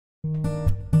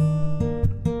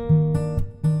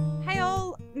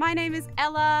my name is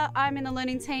Ella. I'm in the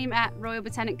learning team at Royal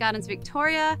Botanic Gardens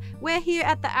Victoria. We're here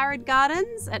at the Arid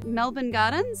Gardens at Melbourne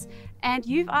Gardens, and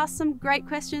you've asked some great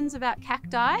questions about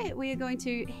cacti. We are going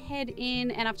to head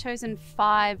in, and I've chosen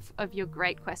 5 of your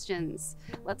great questions.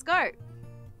 Let's go.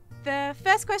 The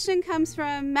first question comes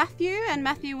from Matthew, and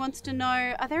Matthew wants to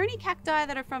know, are there any cacti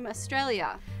that are from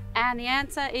Australia? And the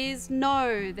answer is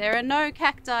no, there are no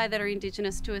cacti that are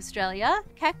indigenous to Australia.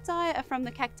 Cacti are from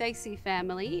the Cactaceae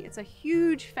family. It's a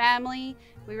huge family.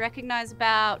 We recognise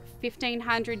about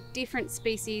 1,500 different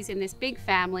species in this big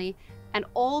family, and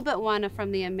all but one are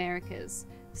from the Americas.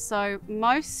 So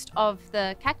most of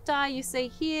the cacti you see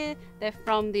here, they're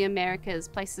from the Americas,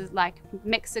 places like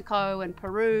Mexico and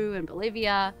Peru and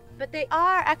Bolivia. But there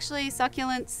are actually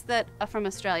succulents that are from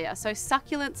Australia. So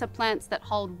succulents are plants that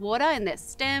hold water in their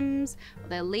stems or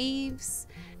their leaves,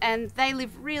 and they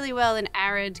live really well in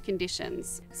arid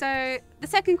conditions. So the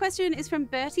second question is from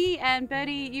Bertie, and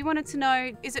Bertie, you wanted to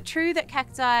know, is it true that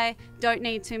cacti don't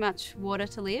need too much water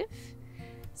to live?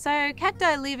 So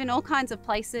cacti live in all kinds of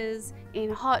places,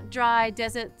 in hot, dry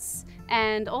deserts,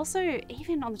 and also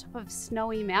even on the top of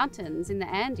snowy mountains in the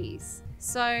Andes.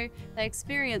 So they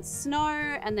experience snow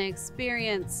and they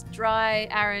experience dry,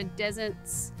 arid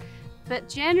deserts, but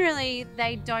generally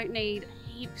they don't need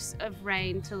heaps of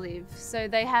rain to live. So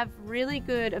they have really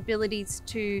good abilities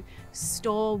to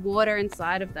store water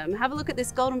inside of them. Have a look at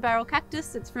this golden barrel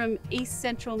cactus. It's from East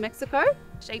Central Mexico,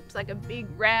 shaped like a big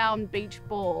round beach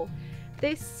ball.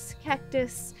 This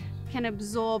cactus can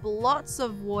absorb lots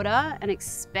of water and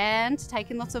expand, take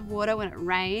in lots of water when it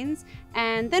rains,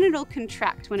 and then it'll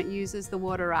contract when it uses the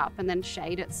water up and then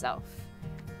shade itself.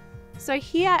 So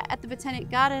here at the Botanic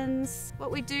Gardens,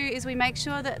 what we do is we make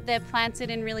sure that they're planted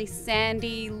in really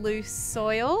sandy, loose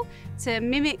soil to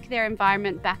mimic their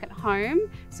environment back at home,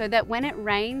 so that when it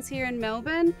rains here in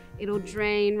Melbourne, it'll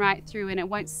drain right through and it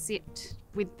won't sit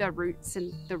with the roots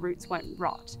and the roots won't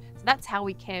rot. So that's how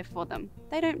we care for them.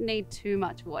 They don't need too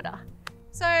much water.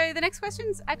 So the next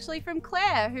question's actually from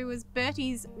Claire, who was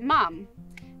Bertie's mum.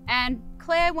 And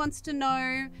Claire wants to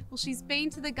know, well, she's been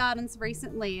to the gardens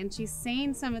recently and she's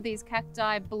seen some of these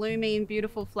cacti blooming in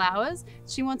beautiful flowers.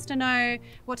 She wants to know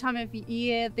what time of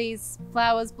year these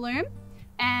flowers bloom.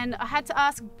 And I had to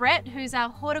ask Brett, who's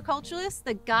our horticulturalist,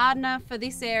 the gardener for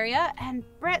this area, and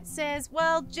Brett says,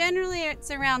 well, generally it's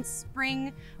around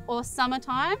spring or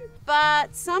summertime,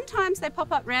 but sometimes they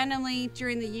pop up randomly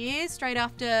during the year, straight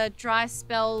after dry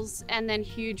spells and then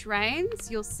huge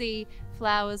rains. You'll see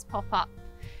flowers pop up.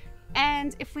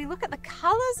 And if we look at the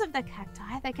colours of the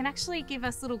cacti, they can actually give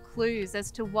us little clues as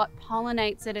to what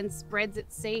pollinates it and spreads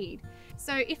its seed.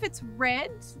 So if it's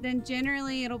red, then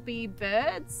generally it'll be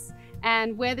birds.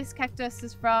 And where this cactus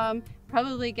is from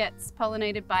probably gets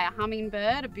pollinated by a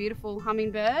hummingbird, a beautiful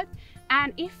hummingbird.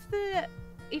 And if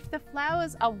the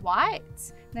flowers are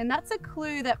white, then that's a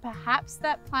clue that perhaps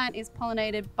that plant is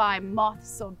pollinated by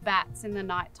moths or bats in the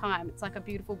night time. It's like a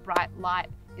beautiful bright light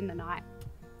in the night.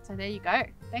 So there you go.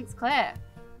 Thanks, Claire.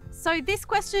 So this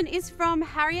question is from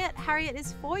Harriet. Harriet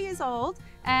is 4 years old,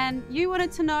 and you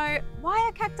wanted to know, why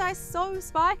are cacti so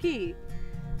spiky?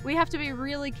 We have to be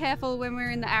really careful when we're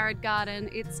in the Arid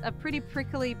Garden. It's a pretty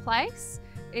prickly place.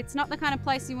 It's not the kind of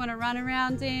place you want to run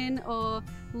around in or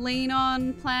lean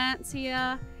on plants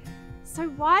here. So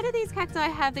why do these cacti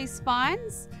have these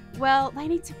spines? Well, they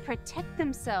need to protect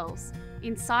themselves.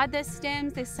 Inside their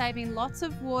stems, they're saving lots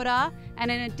of water,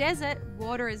 and in a desert,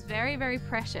 water is very, very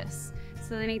precious.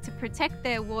 So they need to protect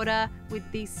their water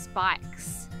with these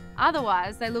spikes.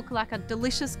 Otherwise, they look like a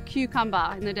delicious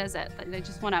cucumber in the desert that they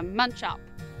just want to munch up.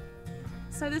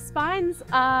 So the spines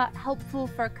are helpful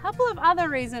for a couple of other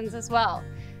reasons as well.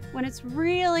 When it's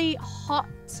really hot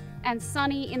and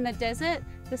sunny in the desert,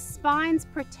 the spines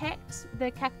protect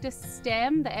the cactus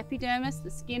stem, the epidermis,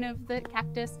 the skin of the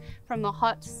cactus, from the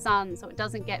hot sun so it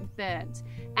doesn't get burnt.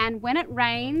 And when it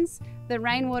rains, the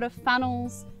rainwater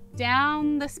funnels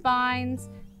down the spines,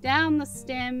 down the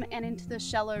stem and into the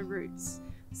shallow roots.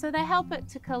 So they help it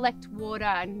to collect water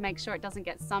and make sure it doesn't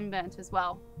get sunburnt as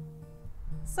well.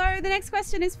 So the next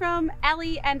question is from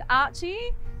Ali and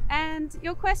Archie, and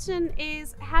your question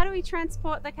is, how do we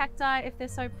transport the cacti if they're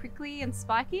so prickly and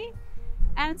spiky?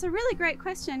 And it's a really great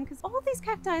question because all of these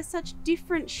cacti are such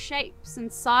different shapes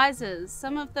and sizes.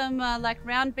 Some of them are like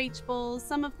round beach balls,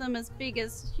 some of them as big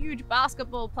as huge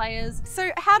basketball players.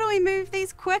 So how do we move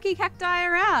these quirky cacti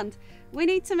around? We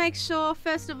need to make sure,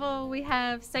 first of all, we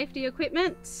have safety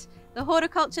equipment. The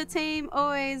horticulture team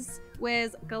always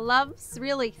wears gloves,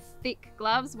 really thick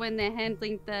gloves when they're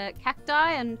handling the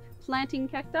cacti and planting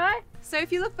cacti. So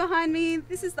if you look behind me,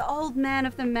 this is the old man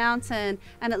of the mountain,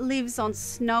 and it lives on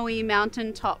snowy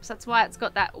mountain tops. That's why it's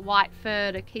got that white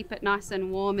fur to keep it nice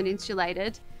and warm and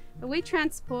insulated. But we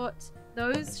transport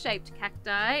those shaped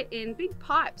cacti in big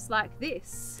pipes like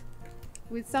this,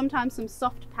 with sometimes some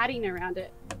soft padding around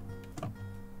it.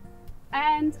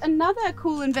 And another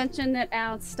cool invention that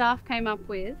our staff came up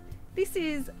with, this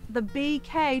is the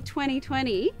BK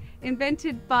 2020,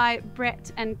 invented by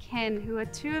Brett and Ken, who are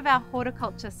two of our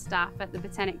horticulture staff at the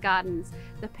Botanic Gardens,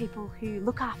 the people who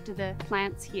look after the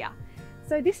plants here.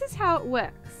 So this is how it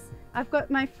works. I've got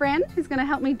my friend who's going to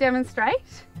help me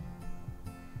demonstrate.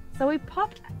 So we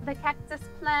pop the cactus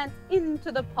plant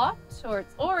into the pot, or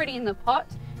it's already in the pot,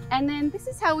 and then this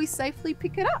is how we safely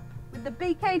pick it up with the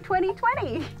BK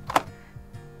 2020.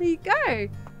 There you go. Okay,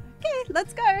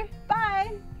 let's go.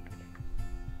 Bye.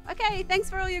 Okay, thanks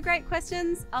for all your great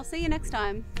questions. I'll see you next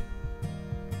time.